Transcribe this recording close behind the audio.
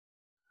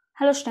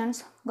Hello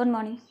students, good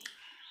morning.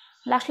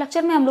 Last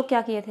lecture में हम लोग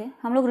क्या किए थे,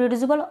 हम लोग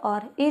रिड्यूसिबल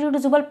और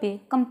इरिड्यूसिबल पे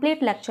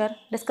कंप्लीट लेक्चर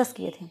डिस्कस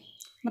किए थे।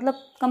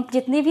 मतलब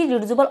जितनी भी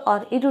रिड्यूसिबल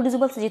और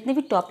इरिड्यूसिबल से जितनी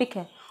भी टॉपिक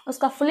है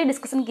उसका फुली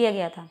डिस्कशन किया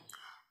गया था।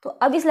 तो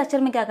अब इस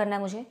लेक्चर में क्या करना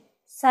है, मुझे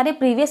सारे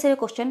प्रीवियस ईयर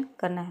क्वेश्चन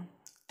करना है।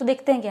 तो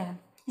देखते हैं क्या है।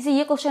 जैसे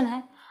ये क्वेश्चन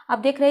है, आप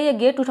देख रहे हैं, ये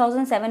गेट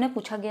 2007 में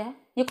पूछा गया है।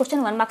 ये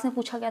क्वेश्चन 1 मार्क्स में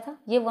पूछा गया था।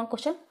 ये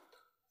क्वेश्चन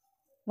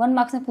 1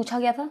 मार्क्स में पूछा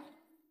गया था।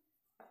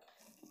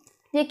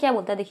 ये क्या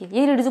बोलता है, देखिए,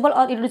 ये रिड्यूसिबल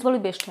और इरिड्यूसिबल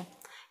बेस्ड है।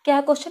 क्या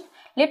है question,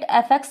 late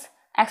F x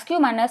x Q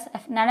minus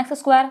 9x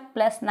square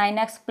plus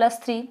 9x plus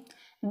 3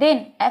 then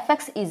F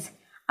x is,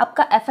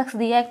 आपका एफ एक्स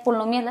दिया एक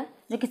पोलिनोमियल है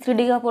जो कि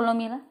 3D का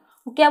पोलिनोमियल है।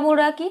 वो क्या बोल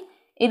रहा है कि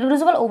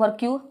irreducible over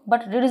Q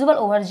but reducible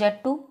over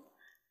Z2,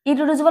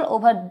 irreducible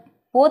over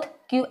both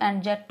Q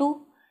and Z2,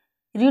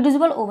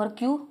 reducible over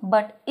Q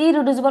but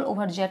irreducible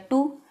over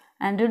Z2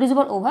 and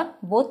reducible over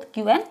both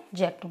Q and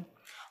Z2।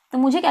 तो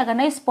मुझे क्या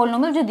करना है, इस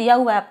पोलिनोमियल जो दिया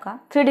हुआ है आपका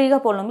 3D का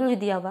पोलिनोमियल जो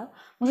दिया हुआ है,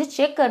 मुझे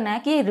चेक करना है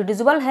कि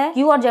रिड्यूसिबल है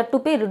क्यू और Z2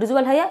 पे,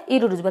 रिड्यूसिबल है या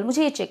इरिड्यूसिबल,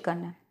 मुझे ये चेक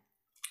करना है।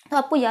 तो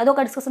आपको याद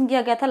होगा, डिस्कशन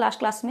किया गया था लास्ट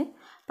क्लास में,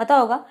 पता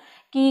होगा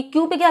कि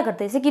क्यू पे क्या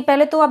करते हैं। जैसे कि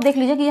पहले तो आप देख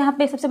लीजिए कि यहाँ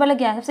पे सबसे पहले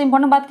क्या है, सबसे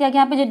इंपॉर्टेंट बात क्या है कि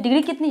यहाँ पे जो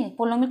डिग्री कितनी है,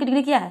 पोलिनोमियल की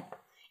डिग्री क्या है,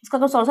 इसका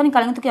अगर सॉल्यूशन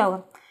निकालेंगे तो क्या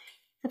होगा।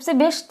 सबसे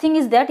बेस्ट थिंग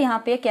इज दैट,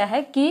 यहाँ पे क्या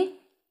है कि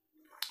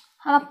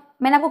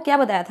मैंने आपको क्या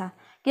बताया था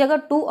कि अगर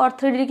 2 और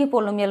 3 डिग्री की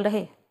पोलिनोमियल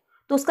रहे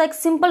तो उसका एक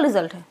सिंपल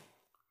रिजल्ट है।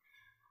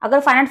 अगर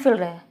फाइनाइट फील्ड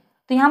रहे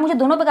तो यहाँ मुझे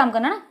दोनों पे काम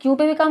करना है ना, क्यू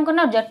पे भी काम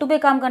करना है और Z2 पे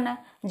काम करना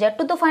है।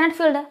 Z2 तो फाइनाइट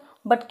फील्ड है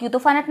बट क्यू तो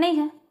फाइनाइट नहीं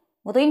है,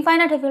 वो तो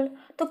इनफाइनाइट है फील्ड।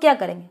 तो क्या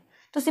करेंगे,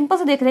 तो सिंपल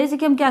से देख रहे हैं। जैसे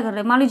कि हम क्या कर रहे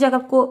हैं, मान लीजिए अगर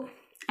आपको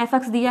एफ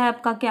एक्स दिया है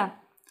आपका क्या,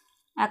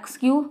 x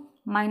Q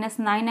minus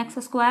 9x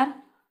square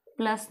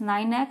plus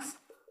 9x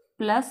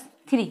plus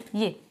 3,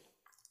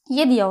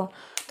 ये दिया हो।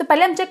 तो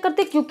पहले हम चेक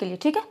करते हैं क्यू के लिए,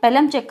 ठीक है। पहले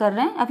हम चेक कर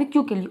रहे हैं अभी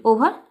क्यू के लिए,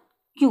 ओवर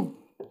क्यू।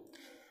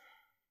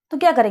 तो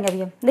क्या करेंगे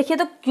अभी हम, देखिए,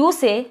 तो क्यू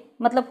से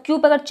मतलब क्यू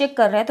पे अगर चेक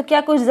कर रहे हैं तो क्या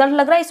कोई रिजल्ट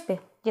लग रहा है इस पे।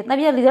 जितना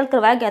भी रिजल्ट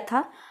करवाया गया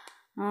था,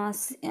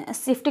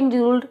 shifting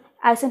rule,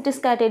 आइसेंटिक्स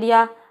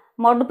criteria,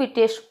 modulus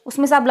test,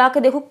 उसमें से आप ला के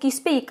देखो किस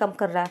पे ये कम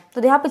कर रहा है।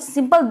 तो यहाँ पे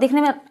सिंपल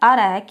देखने में आ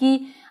रहा है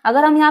कि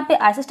अगर हम यहाँ पे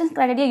आइसेंटिक्स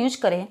क्राइटेरिया यूज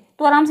करें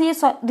तो आराम से ये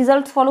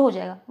रिजल्ट फॉलो हो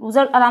जाएगा,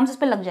 रिजल्ट आराम से इस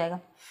पर लग जाएगा।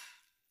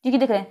 ठीक है,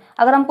 देख रहे हैं,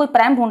 अगर हम कोई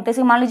प्राइम ढूंढते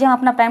हैं, मान लीजिए हम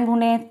अपना प्राइम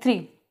ढूंढे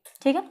 3,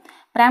 ठीक है,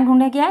 प्राइम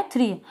ढूंढने क्या है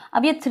 3।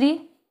 अब ये 3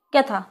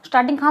 क्या था,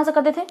 स्टार्टिंग कहाँ से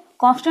करते थे,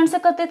 कांस्टेंट से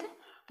करते थे।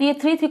 तो ये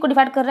 3 को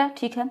डिवाइड कर रहा है,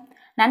 ठीक है,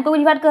 9 को भी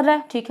डिवाइड कर रहा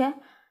है, ठीक है,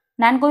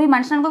 9 को भी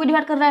 -9 को भी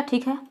डिवाइड कर रहा है,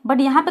 ठीक है।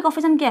 बट यहाँ पे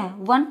कोफिशिएंट क्या है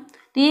 1,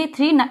 तो ये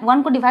 3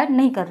 1 को डिवाइड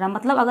नहीं कर रहा।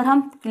 मतलब अगर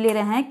हम ले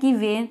रहे हैं कि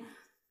वे,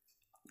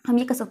 हम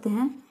ये कर सकते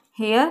हैं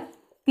हेयर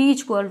p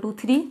 =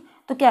 3,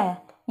 तो क्या है,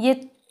 ये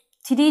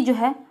 3 जो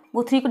है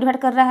वो 3 को डिवाइड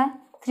कर रहा है,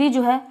 3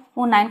 जो है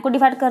वो 9 को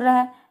डिवाइड कर रहा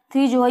है,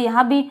 3 जो है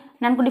यहाँ भी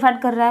 9 को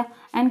डिवाइड कर रहा है,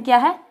 एंड क्या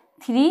है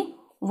 3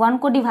 1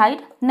 को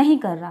डिवाइड नहीं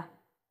कर रहा।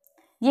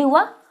 ये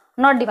हुआ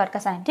नॉट डिवाइड का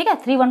साइन, ठीक है,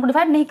 3 1 को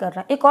डिवाइड नहीं कर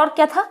रहा। एक और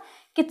क्या था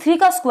कि 3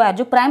 का स्क्वायर,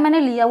 जो प्राइम मैंने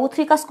लिया वो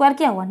 3 का स्क्वायर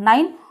क्या हुआ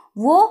 9,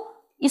 वो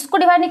इसको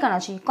डिवाइड नहीं करना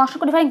चाहिए, कांस्टेंट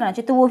को डिवाइड करना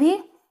चाहिए, तो वो भी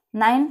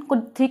 9 को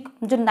 3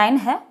 जो 9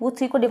 है वो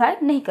 3 को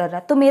डिवाइड नहीं कर रहा।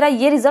 तो मेरा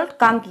ये रिजल्ट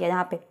काम किया,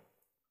 यहाँ पे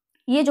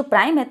ये जो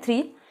प्राइम है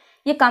 3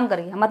 ये काम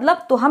कर गया।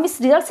 मतलब तो हम इस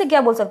रिजल्ट से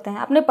क्या बोल सकते हैं,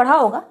 आपने पढ़ा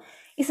होगा,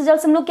 इस रिजल्ट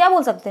से हम लोग क्या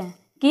बोल सकते हैं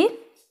कि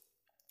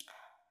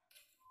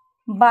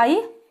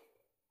by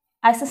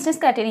आइसेंटिक्स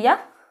criteria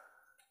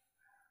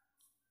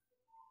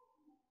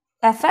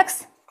F x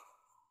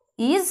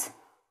is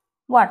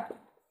what,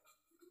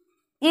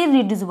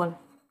 irreducible,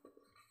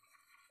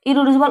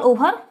 irreducible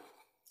over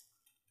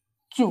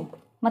Q.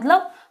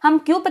 मतलब हम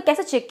क्यू पे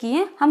कैसे चेक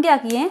किए, हम क्या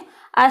किए हैं,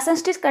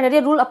 आइसेंटिक्स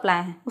क्राइटेरिया रूल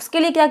अप्लाई है, उसके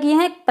लिए क्या किए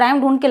हैं, एक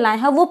प्राइम ढूंढ के लाए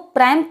हैं। वो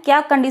प्राइम क्या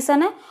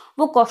कंडीशन है,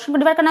 वो कांस्टेंट को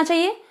डिवाइड करना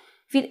चाहिए।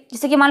 फिर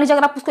जैसे कि मान लीजिए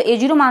अगर आप उसको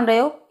A0 मान रहे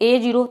हो,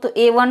 A0 तो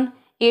A1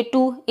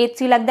 A2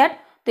 A3 like that,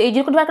 तो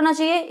A0 को डिवाइड करना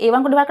चाहिए,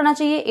 A1 को डिवाइड करना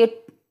चाहिए,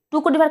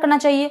 A2 को डिवाइड करना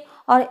चाहिए,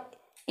 और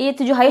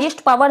A3 जो हाईएस्ट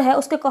पावर है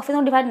उसके कोफिशिएंट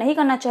को डिवाइड नहीं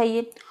करना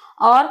चाहिए।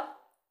 और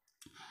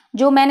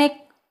जो मैंने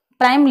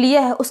प्राइम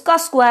लिया है उसका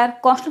स्क्वायर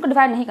कांस्टेंट को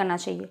डिवाइड नहीं करना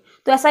चाहिए।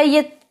 तो ऐसा ही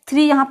ये 3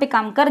 यहाँ पे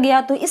काम कर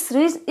गया। तो इस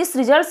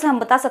रिजल्ट से हम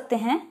बता सकते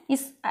हैं,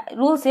 इस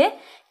रूल से,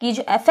 कि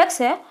जो एफ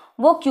एक्स है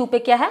वो क्यू पे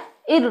क्या है,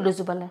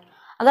 इरिड्यूसिबल है।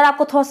 अगर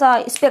आपको थोड़ा सा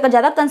इस पर अगर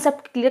ज़्यादा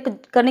कंसेप्ट क्लियर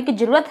करने की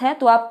जरूरत है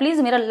तो आप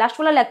प्लीज़ मेरा लास्ट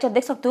वाला लेक्चर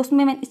देख सकते हो,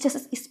 उसमें मैं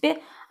इस पर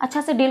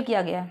अच्छा से डील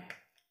किया गया है।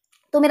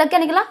 तो मेरा क्या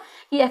निकला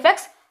कि एफ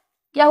एक्स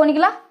क्या हो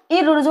निकला,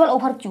 इरिड्यूसिबल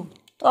ओवर क्यू।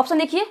 तो ऑप्शन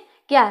देखिए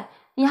क्या है,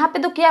 यहाँ पे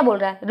तो क्या बोल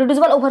रहा है,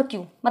 रिड्यूसिबल ओवर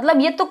क्यू,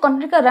 मतलब ये तो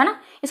कंट्री कर रहा है ना,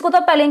 इसको तो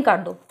पहले ही काट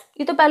दो,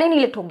 ये तो पहले ही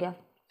निगलेक्ट हो गया।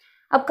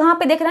 अब कहाँ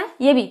पे देख रहे हैं,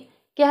 ये भी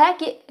क्या है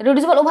कि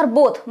रिड्यूसिबल ओवर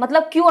बोथ,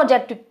 मतलब क्यू और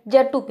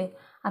Z2 पे।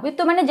 अभी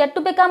तो मैंने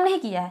Z2 पे काम नहीं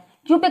किया है,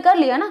 क्यू पे कर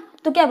लिया ना,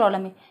 तो क्या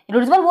प्रॉब्लम है,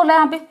 रिड्यूसिबल बोल रहा है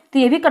यहाँ पे, तो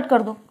ये भी कट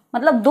कर दो।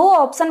 मतलब 2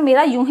 ऑप्शन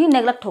मेरा यूं ही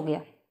नेगलेक्ट हो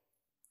गया।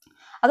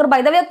 अगर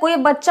बाय द वे कोई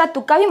बच्चा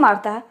तुक्का भी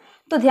मारता है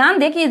तो ध्यान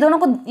दे कि इन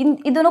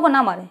दोनों को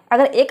ना मारे।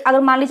 अगर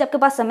मान लीजिए आपके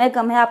पास समय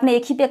कम है, आपने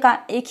एक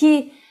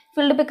ही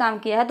फील्ड पे काम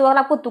किया है, तो अगर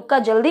आपको तुक्का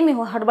जल्दी में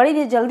हो,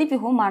 हड़बड़ी जल्दी पे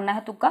हो मारना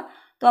है तुक्का,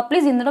 तो आप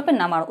प्लीज इन दोनों पे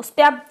ना मारो। उस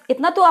पर आप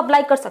इतना तो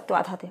अप्लाई कर सकते हो,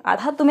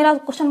 आधा तो मेरा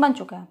क्वेश्चन बन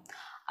चुका है।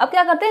 अब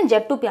क्या करते हैं,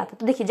 Z2 पे आते हैं।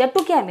 तो देखिए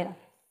Z2 क्या है मेरा,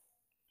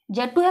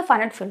 Z2 है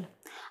फाइनाइट फील्ड।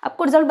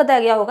 आपको रिजल्ट बताया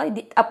गया होगा,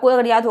 आपको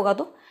अगर याद होगा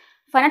तो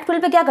फाइनाइट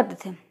फील्ड पे क्या करते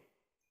थे,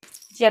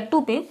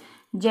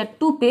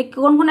 Z2 पे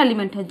कौन कौन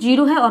एलिमेंट है,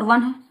 0 है और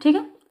 1 है, ठीक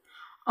है।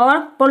 और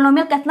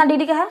पोलिनोमियल कितना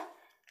डिग्री का है,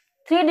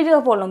 3 डिग्री का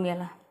पोलिनोमियल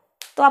है।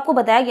 तो आपको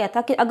बताया गया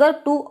था कि अगर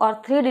 2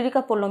 और 3 डिग्री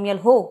का पोलिनोमियल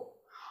हो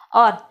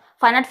और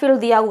फाइनाइट फील्ड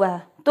दिया हुआ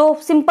है तो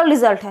सिंपल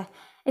रिजल्ट है,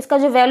 इसका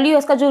जो वैल्यू है,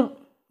 इसका जो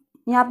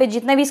यहाँ पे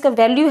जितना भी इसका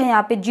वैल्यू है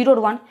यहाँ पे 0 और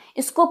 1,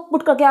 इसको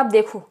पुट करके आप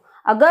देखो,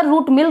 अगर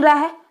रूट मिल रहा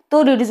है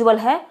तो रिड्यूसिबल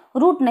है,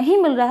 रूट नहीं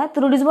मिल रहा है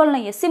तो रिड्यूसिबल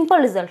नहीं है।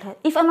 सिंपल रिजल्ट है,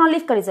 इफ एंड ओनली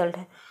इफ का रिजल्ट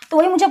है। तो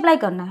वही मुझे अप्लाई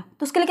करना है।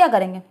 तो उसके लिए क्या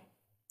करेंगे,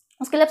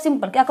 उसके लिए आप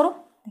सिंपल क्या करो,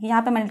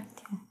 यहाँ पे मैं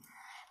लिखती हूँ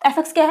एफ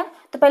एक्स क्या है,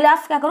 तो पहले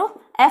आप क्या करो,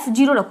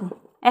 F0 रखो।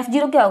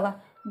 F0 क्या होगा,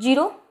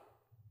 0,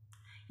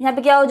 यहाँ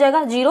पे क्या हो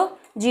जाएगा 0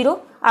 0,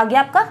 आ गया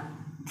आपका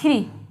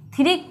 3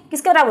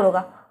 किसके बराबर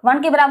होगा,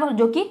 1 के बराबर,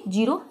 जो कि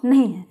 0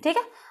 नहीं है, ठीक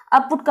है।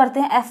 अब पुट करते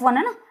हैं F1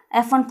 है ना,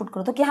 F1 पुट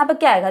करो। तो यहाँ पे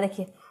क्या आएगा,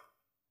 देखिए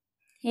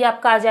ये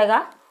आपका आ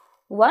जाएगा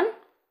 1,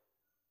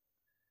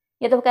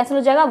 ये तो कैंसिल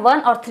हो जाएगा,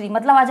 1 और 3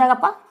 मतलब आ जाएगा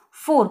आपका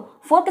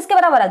 4 किसके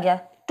बराबर आ गया,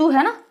 2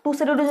 है ना, 2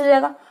 से रिड्यूस हो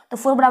जाएगा तो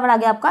 4 बराबर आ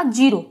गया आपका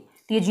 0।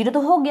 तो ये 0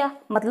 तो हो गया,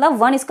 मतलब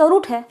 1 इसका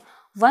रूट है,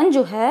 1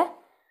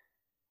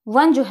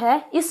 जो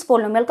है इस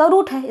पोलिनोमियल का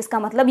रूट है, इसका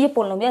मतलब ये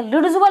पोलिनोमियल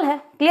रिड्यूसिबल है।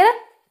 क्लियर है,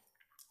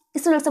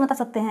 इस रिजल्ट से बता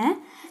सकते हैं,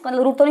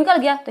 मतलब रूट तो निकल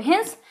गया। तो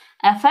hence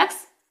F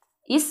x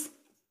is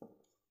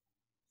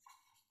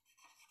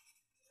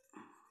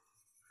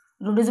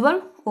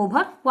reducible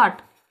over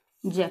what,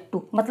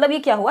 Z2। मतलब ये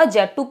क्या हुआ,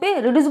 Z2 पे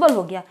रिड्यूसिबल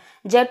हो गया,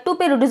 Z2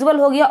 पे रिड्यूसिबल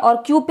हो गया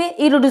और Q पे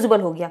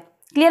इरिड्यूसिबल हो गया।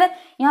 क्लियर है,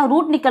 यहाँ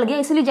रूट निकल गया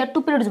इसलिए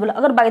Z2 पे रिड्यूसिबल।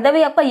 अगर बाय द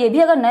वे आपका ये भी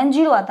अगर नॉन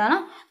जीरो आता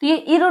ना तो ये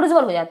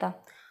इरिड्यूसिबल हो जाता।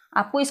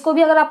 आपको इसको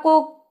भी अगर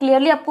आपको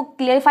क्लियरली आपको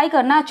क्लियरिफाई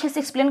करना है, अच्छे से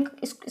एक्सप्लेन,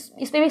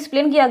 इस पे भी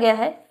एक्सप्लेन किया गया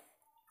है,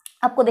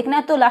 आपको देखना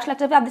है तो लास्ट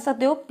लेक्चर पे आप देख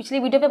सकते हो, पिछले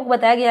वीडियो पे आपको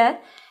बताया गया है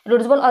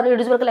रिड्यूसिबल और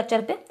इरिड्यूसिबल के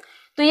लेक्चर पे।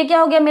 तो ये क्या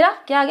हो गया मेरा,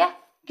 क्या आ गया,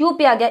 Q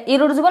पे आ गया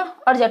इरिड्यूसिबल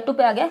और Z2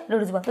 पे आ गया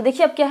रिड्यूसिबल। तो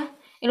देखिए अब क्या है,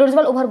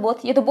 इरिड्यूसिबल ओवर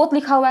बोथ, ये तो बोथ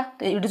लिखा हुआ है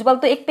तो इरिड्यूसिबल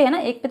तो एक पे है ना,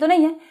 एक पे तो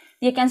नहीं है,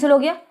 ये कैंसिल हो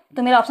गया।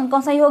 तो मेरा ऑप्शन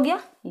कौन सा ही हो गया,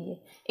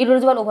 ये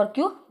irreducible over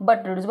Q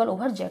but reducible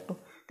over Z2।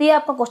 तो ये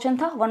आपका क्वेश्चन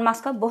था 1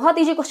 मार्क्स का, बहुत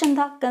ईजी क्वेश्चन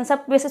था,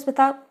 कंसेप्ट बेसिस पे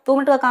था, 2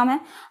 मिनट का काम है।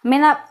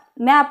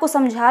 मैं आपको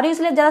समझा रही हूँ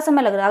इसलिए ज़्यादा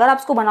समय लग रहा है, अगर आप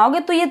इसको बनाओगे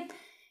तो ये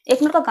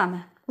 1 मिनट का काम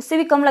है, उससे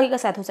भी कम लगेगा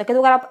शायद हो सके।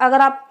 तो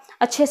अगर आप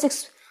अच्छे से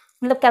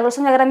मतलब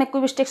कैलकुलेशन वगैरह में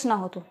कोई मिस्टेक्स ना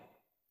हो तो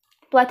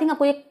आई थिंक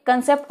आपको ये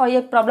कंसेप्ट और ये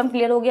प्रॉब्लम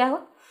क्लियर हो गया हो।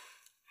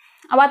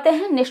 अब आते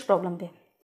हैं नेक्स्ट प्रॉब्लम पे।